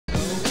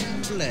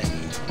slay.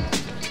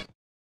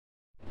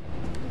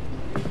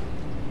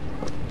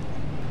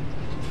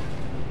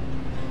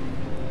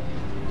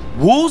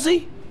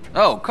 Woolsey?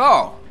 Oh,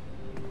 Carl.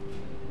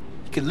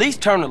 You could at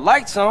least turn the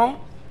lights on.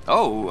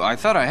 Oh, I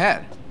thought I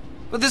had.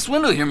 But this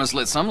window here must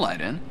let some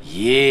light in.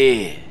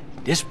 Yeah,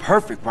 this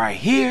perfect right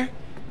here.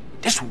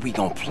 This what we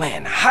gonna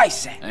plan the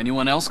heist at.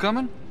 Anyone else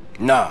coming?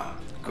 Nah.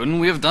 Couldn't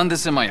we have done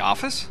this in my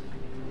office?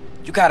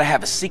 You gotta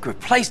have a secret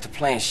place to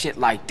plan shit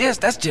like this.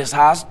 That's just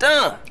how it's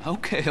done.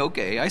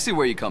 Okay, I see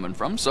where you're coming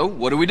from. So,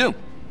 what do we do?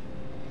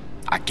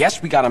 I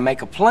guess we gotta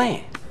make a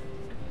plan.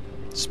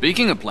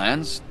 Speaking of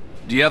plans,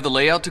 do you have the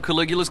layout to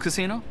Caligula's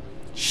casino?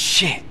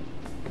 Shit.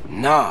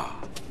 Nah.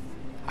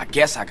 I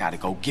guess I gotta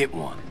go get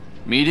one.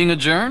 Meeting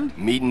adjourned?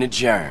 Meeting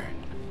adjourned.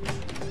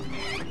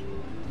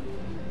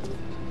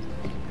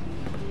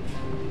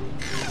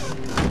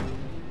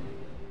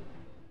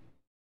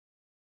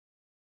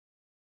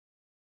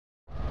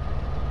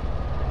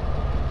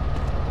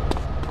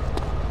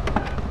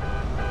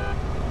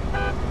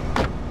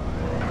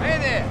 Hey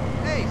there!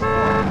 Hey,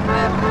 I've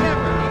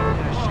never eaten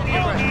in a shitty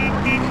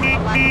restaurant. I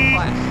lack of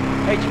class.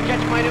 Hey, did you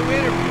catch my new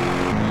interview?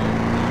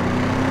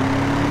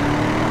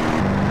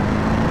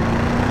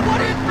 What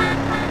is it?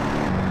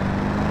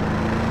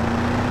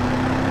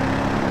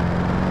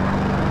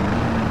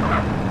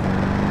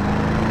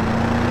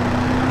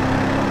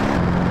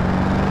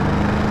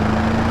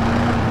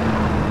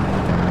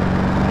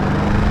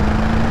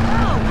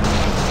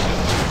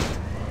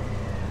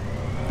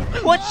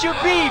 What's your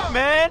beef,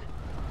 man?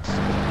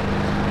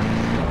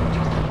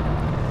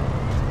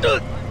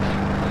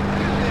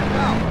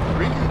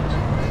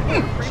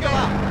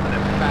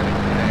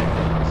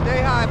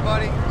 Stay high,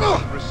 buddy.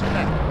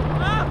 Respect.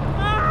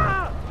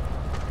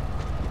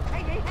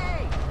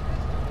 Hey.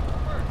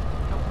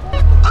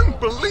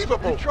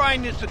 Unbelievable! You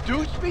trying to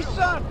seduce me,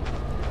 son?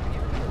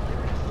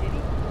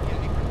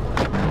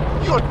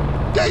 You're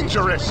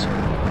dangerous!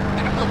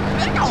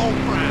 Make a whole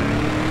friend.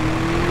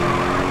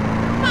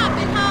 Pop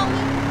it, homie.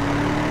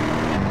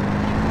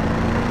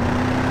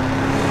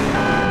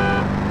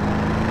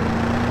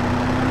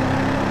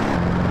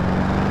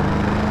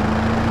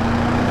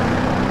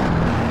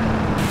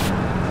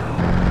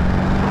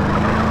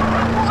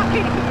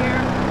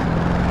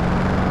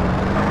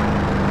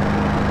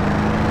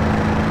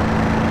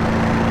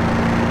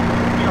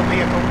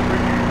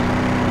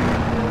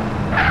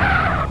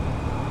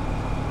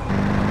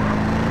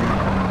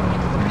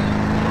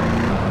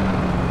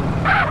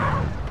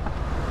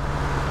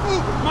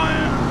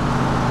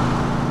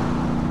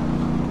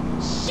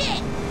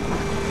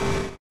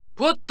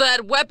 Put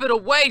that weapon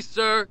away,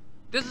 sir!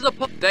 This is a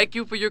Thank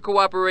you for your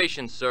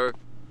cooperation, sir.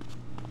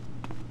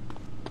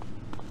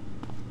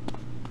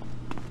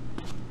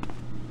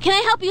 Can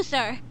I help you,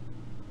 sir?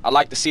 I'd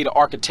like to see the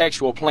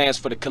architectural plans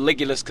for the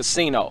Caligula's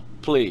casino,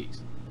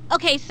 please.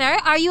 Okay, sir.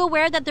 Are you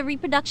aware that the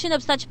reproduction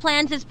of such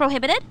plans is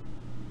prohibited?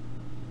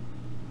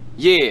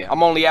 Yeah,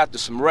 I'm only after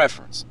some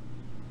reference.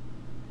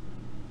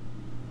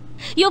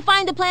 You'll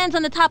find the plans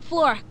on the top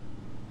floor.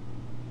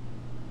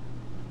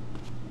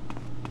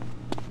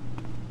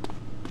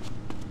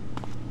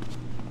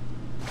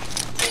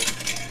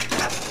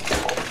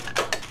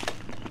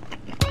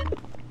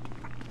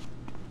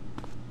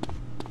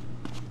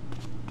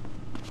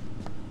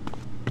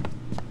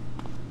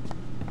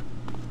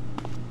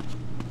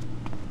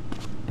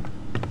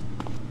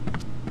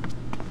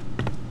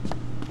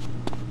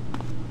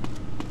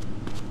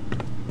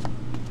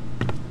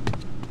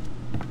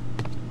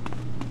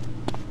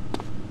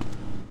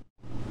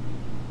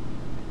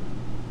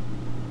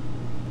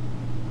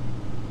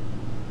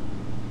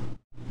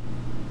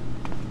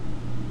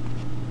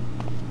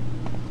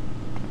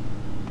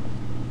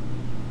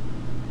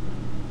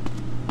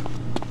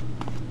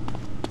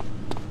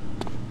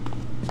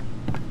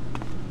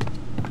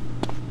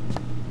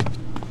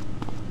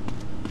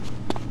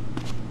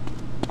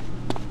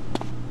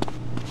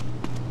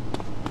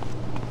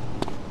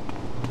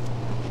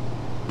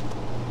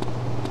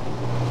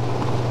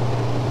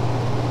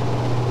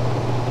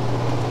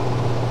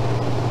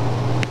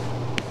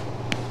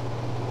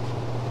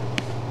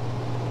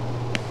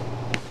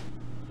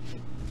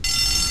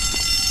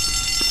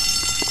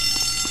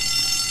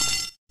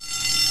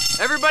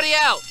 Everybody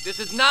out! This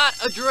is not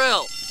a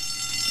drill!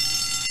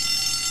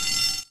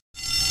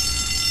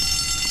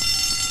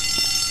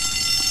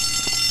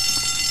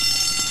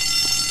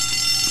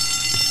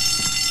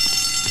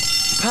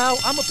 Pal,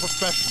 I'm a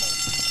professional.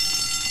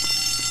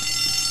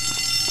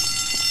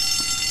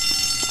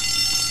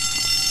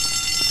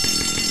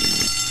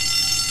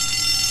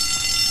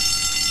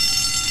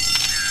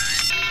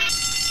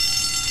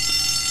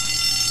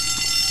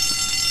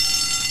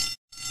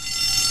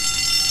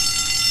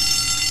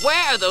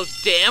 Where are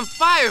those damn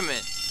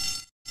firemen?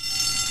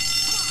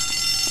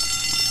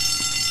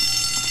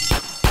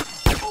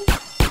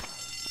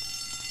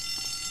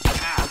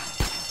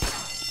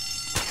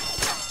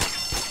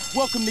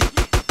 Welcome to...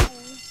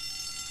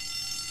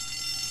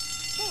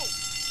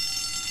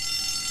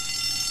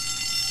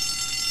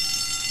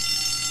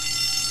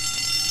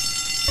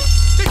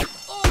 This is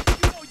all you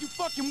know you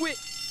fucking with.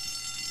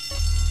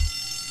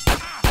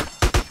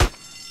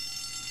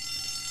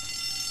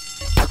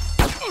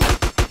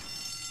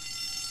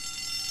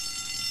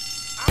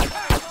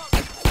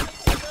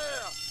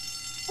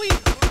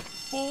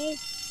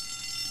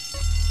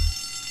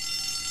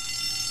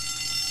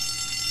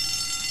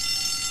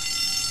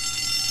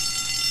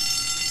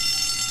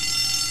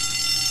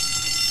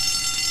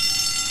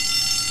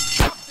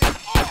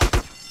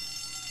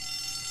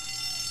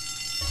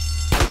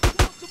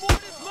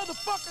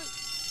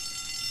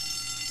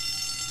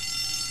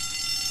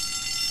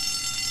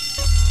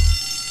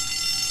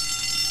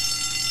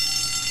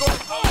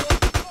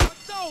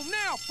 on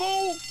now,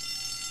 fool!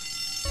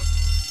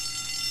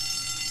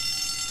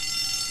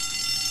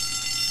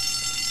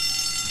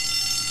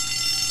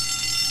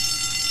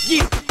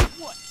 Yeah,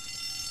 what?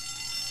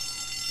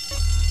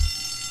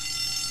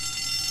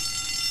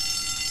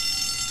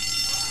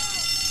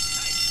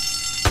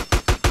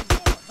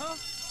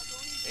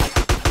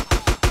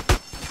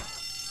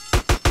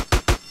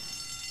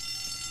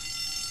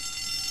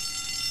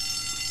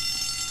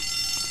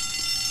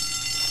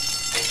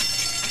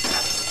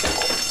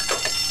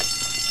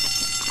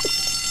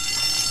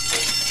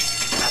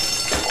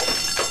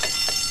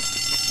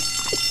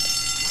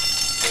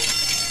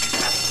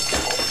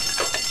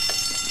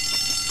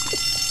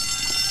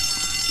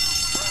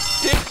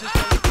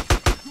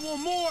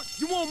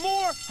 You want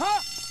more?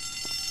 Huh?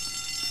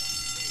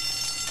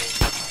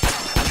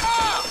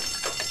 Ah!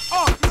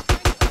 Oh,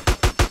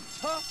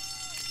 huh?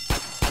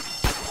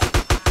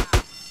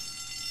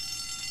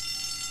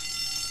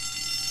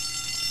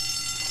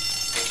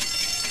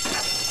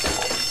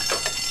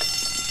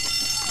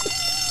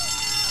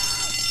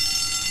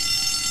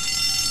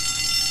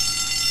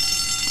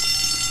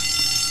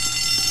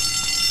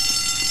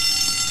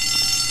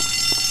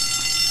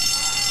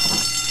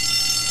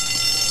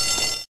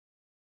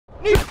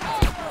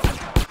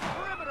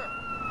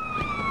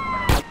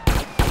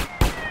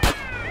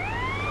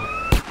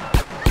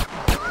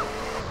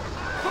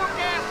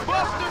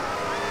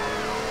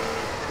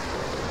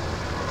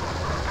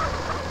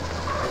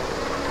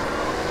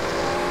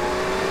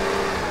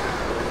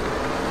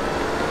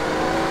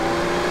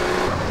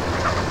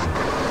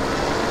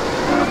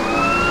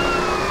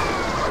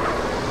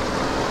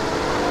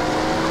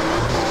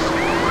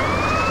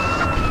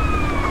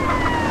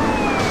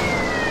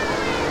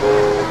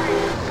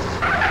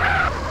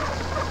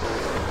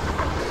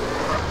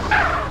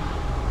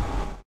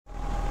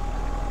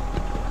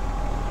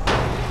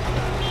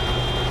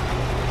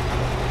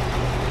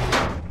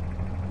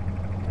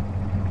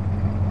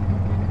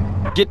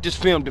 Get this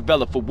film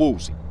developed for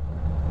Woozie.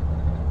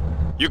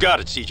 You got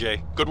it,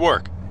 CJ. Good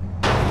work.